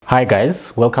Hi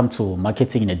guys, welcome to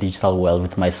Marketing in a Digital World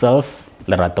with myself,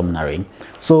 Lerato Mnaring.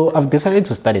 So I've decided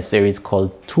to start a series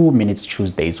called 2 Minutes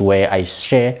Tuesdays where I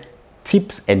share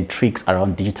tips and tricks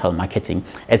around digital marketing,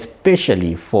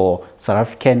 especially for South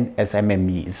African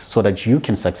SMMEs, so that you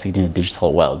can succeed in the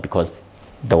digital world because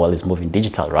the world is moving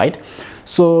digital, right?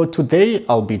 So today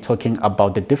I'll be talking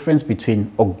about the difference between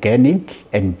organic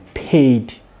and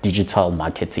paid digital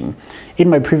marketing. In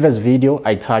my previous video,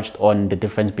 I touched on the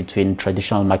difference between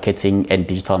traditional marketing and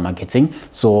digital marketing.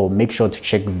 So make sure to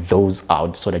check those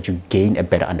out so that you gain a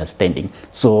better understanding.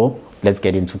 So let's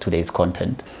get into today's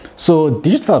content. So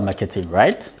digital marketing,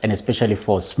 right? And especially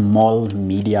for small,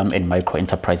 medium, and micro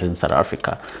enterprises in South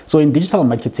Africa. So in digital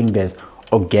marketing, there's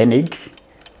organic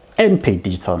and paid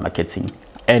digital marketing.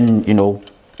 And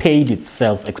paid is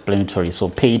self-explanatory. So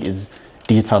paid is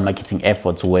digital marketing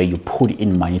efforts where you put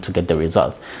in money to get the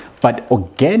results. But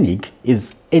organic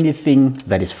is anything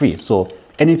that is free. So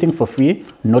anything for free,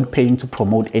 not paying to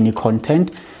promote any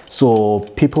content. So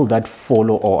people that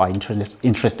follow or are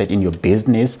interested in your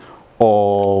business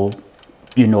or,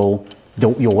 your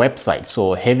website.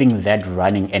 So having that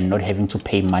running and not having to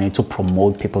pay money to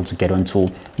promote people to get onto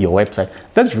your website,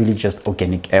 that's really just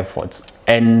organic efforts.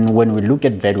 And when we look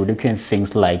at that, we're looking at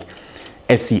things like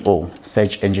SEO,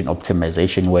 search engine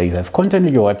optimization, where you have content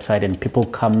on your website and people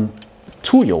come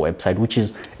to your website, which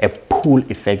is a pull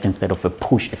effect instead of a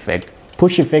push effect.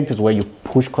 Push effect is where you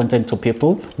push content to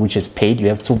people, which is paid. You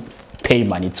have to pay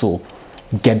money to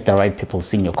get the right people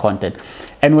seeing your content.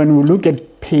 And when we look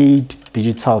at paid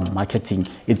digital marketing,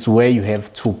 it's where you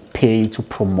have to pay to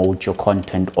promote your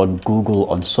content on Google,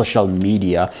 on social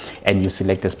media, and you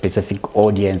select a specific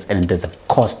audience, and there's a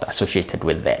cost associated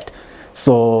with that.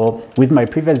 So with my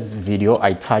previous video,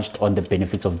 I touched on the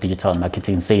benefits of digital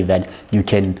marketing, say that you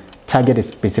can target a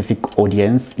specific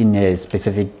audience in a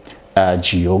specific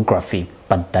geography,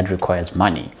 but that requires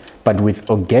money. But with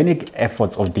organic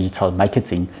efforts of digital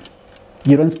marketing,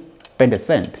 you don't spend a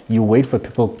cent. You wait for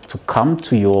people to come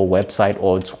to your website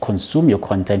or to consume your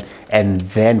content, and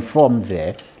then from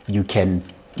there, you can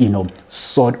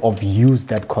sort of use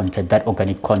that content, that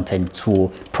organic content,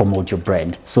 to promote your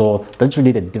brand. So that's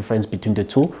really the difference between the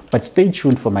two. But stay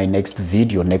tuned for my next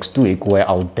video next week where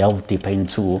I'll delve deeper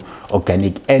into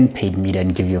organic and paid media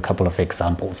and give you a couple of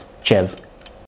examples. Cheers.